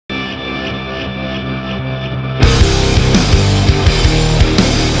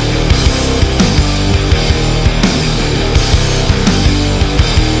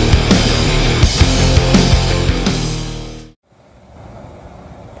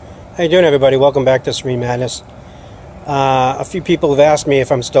How you doing, everybody? Welcome back to Serene Madness. A few people have asked me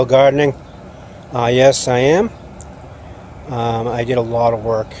if I'm still gardening. Yes, I am. I did a lot of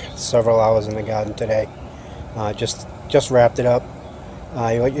work, several hours in the garden today. Just wrapped it up.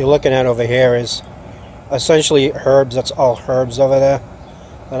 What you're looking at over here is essentially herbs. That's all herbs over there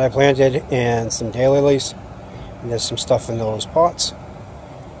that I planted, and some daylilies. And there's some stuff in those pots.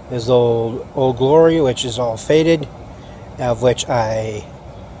 There's Old Glory, which is all faded, of which I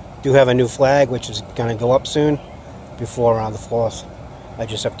do have a new flag, which is going to go up soon, before around the 4th. I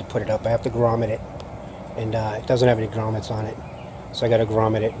just have to put it up. I have to grommet it, and it doesn't have any grommets on it, so I got to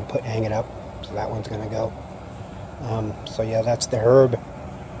grommet it and hang it up. So that one's going to go. So yeah, that's the herb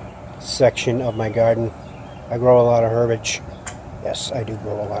section of my garden. I grow a lot of herbage. Yes, I do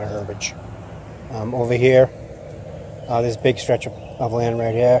grow a lot of herbage. Over here, this big stretch of land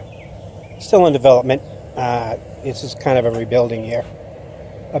right here, still in development. This is kind of a rebuilding year.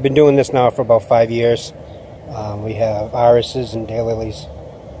 I've been doing this now for about 5 years. We have irises and daylilies.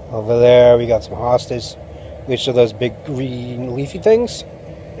 Over there we got some hostas, which are those big green leafy things.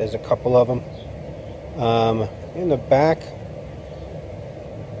 There's a couple of them. In the back,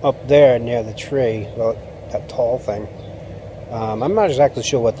 up there near the tree, well, that tall thing, I'm not exactly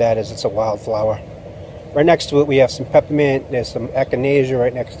sure what that is. It's a wildflower. Right next to it we have some peppermint. There's some echinacea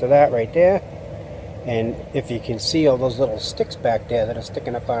right next to that, right there. And if you can see all those little sticks back there that are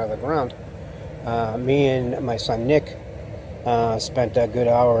sticking up out of the ground, me and my son Nick spent a good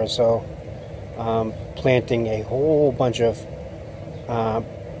hour or so planting a whole bunch of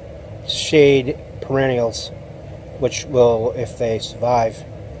shade perennials, which will, if they survive,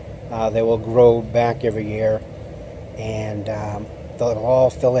 they will grow back every year, and they'll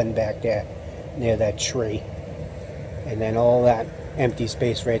all fill in back there near that tree. And then all that empty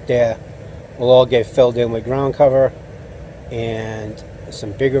space right there will all get filled in with ground cover and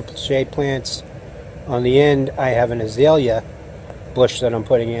some bigger shade plants. On the end, I have an azalea bush that I'm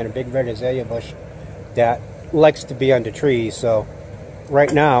putting in, a big red azalea bush that likes to be under trees. So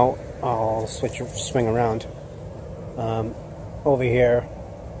right now, I'll swing around. Over here,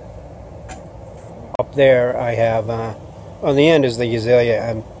 up there, I have, on the end is the azalea.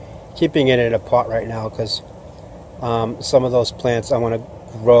 I'm keeping it in a pot right now because some of those plants I want to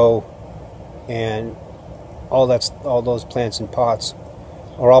grow, and all those plants in pots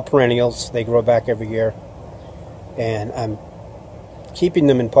are all perennials. They grow back every year, and I'm keeping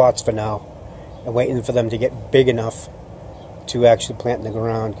them in pots for now and waiting for them to get big enough to actually plant in the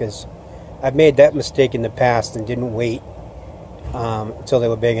ground, because I've made that mistake in the past and didn't wait until they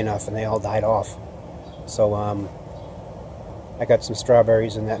were big enough, and they all died off. So I got some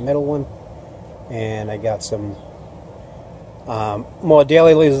strawberries in that middle one, and I got some more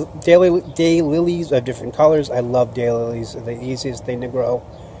daylilies of different colors. I love daylilies. They're the easiest thing to grow,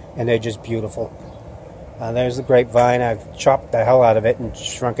 and they're just beautiful. There's the grapevine. I've chopped the hell out of it and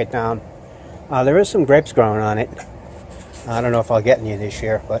shrunk it down. There is some grapes growing on it. I don't know if I'll get any this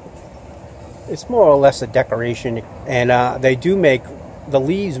year, but it's more or less a decoration. And they do make, the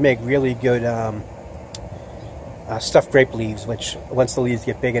leaves make really good stuffed grape leaves, which once the leaves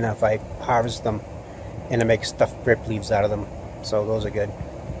get big enough, I harvest them and I make stuffed grape leaves out of them. So those are good.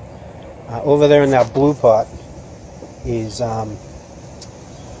 Over there in that blue pot is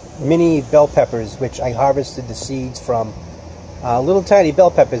mini bell peppers, which I harvested the seeds from. Little tiny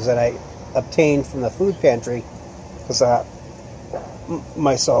bell peppers that I obtained from the food pantry, because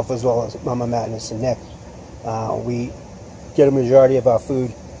myself, as well as Mama Madness and Nick, we get a majority of our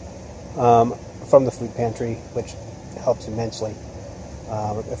food from the food pantry, which helps immensely.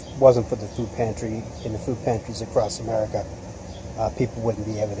 If it wasn't for the food pantry in the food pantries across America, people wouldn't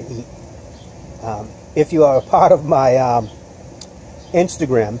be able to eat. If you are a part of my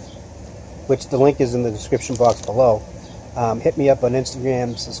Instagram, which the link is in the description box below, hit me up on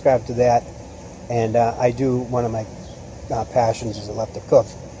Instagram, subscribe to that, and I do, one of my passions is I love to cook.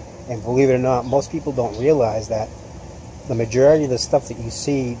 And believe it or not, most people don't realize that the majority of the stuff that you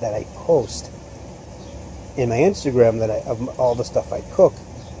see that I post in my Instagram, of all the stuff I cook,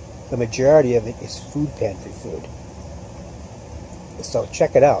 the majority of it is food pantry food. So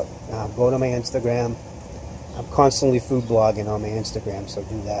check it out. Go to my Instagram. I'm constantly food blogging on my Instagram, so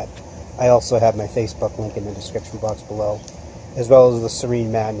do that. I also have my Facebook link in the description box below, as well as the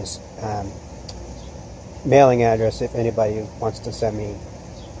Serene Madness mailing address. If anybody wants to send me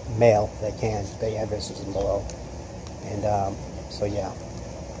mail, they can. The address is below. And so yeah,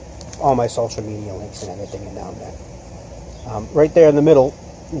 all my social media links and everything are down there. Right there in the middle,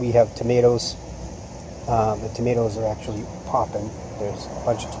 we have tomatoes. The tomatoes are actually popping. There's a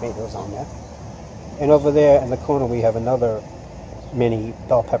bunch of tomatoes on there. And over there in the corner, we have another mini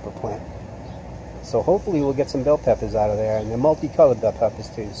bell pepper plant. So hopefully we'll get some bell peppers out of there, and they're multicolored bell peppers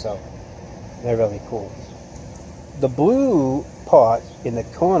too, so they're really cool. The blue pot in the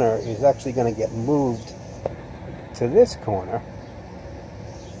corner is actually going to get moved to this corner,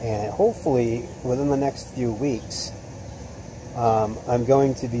 and hopefully within the next few weeks I'm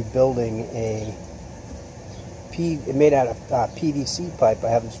going to be building a made out of PVC pipe. I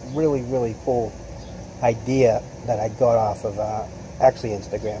have this really cool idea that I got off of actually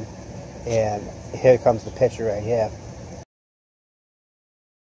Instagram, and here comes the picture right here.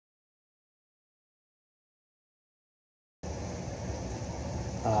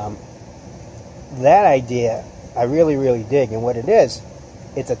 That idea I really dig, and what it is,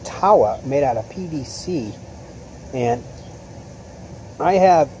 it's a tower made out of PVC, and I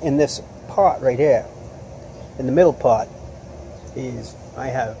have in this pot right here, in the middle pot, I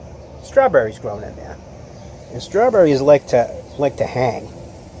have strawberries growing in there, and strawberries like to hang.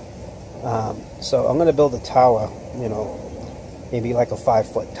 So I'm going to build a tower, you know, maybe like a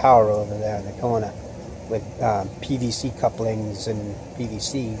 5-foot tower over there in the corner with PVC couplings and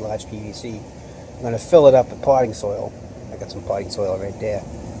PVC, large PVC. I'm going to fill it up with potting soil. I got some potting soil right there.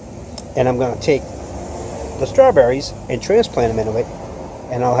 And I'm going to take the strawberries and transplant them into it,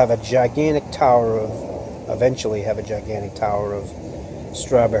 and I'll have a gigantic tower of, eventually have a gigantic tower of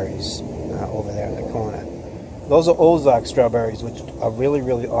strawberries over there in the corner. Those are Ozark strawberries, which are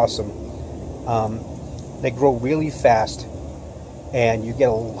really awesome. They grow really fast, and you get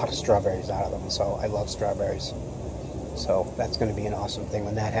a lot of strawberries out of them, so I love strawberries. So that's going to be an awesome thing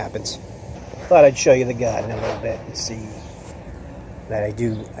when that happens. Thought I'd show you the garden a little bit and see that I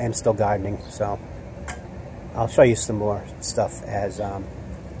am still gardening, so I'll show you some more stuff as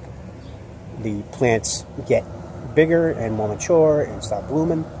the plants get bigger and more mature and start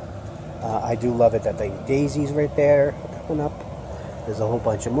blooming. I do love it that the daisies right there are coming up. There's a whole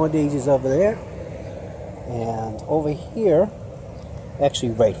bunch of more daisies over there. And over here,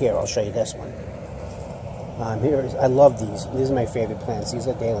 actually right here, I'll show you this one. I love these. These are my favorite plants. These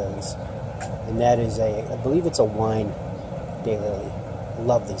are daylilies. And that is I believe it's a wine daylily. I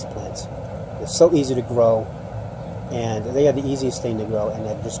love these plants. They're so easy to grow, and they are the easiest thing to grow, and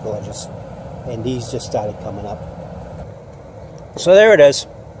they're just gorgeous. And these just started coming up. So there it is.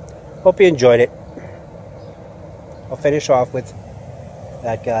 Hope you enjoyed it. I'll finish off with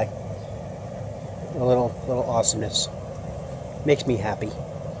that guy. A little awesomeness. Makes me happy.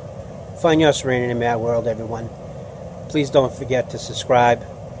 Find your Serene in a Mad World, everyone. Please don't forget to subscribe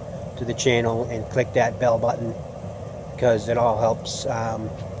to the channel and click that bell button, because it all helps.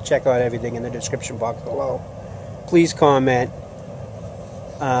 Check out everything in the description box below. Please comment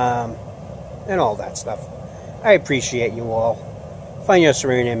and all that stuff. I appreciate you all. Find your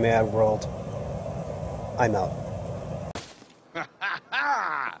Serene and Mad World. I'm out.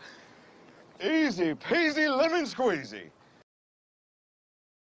 Easy peasy lemon squeezy.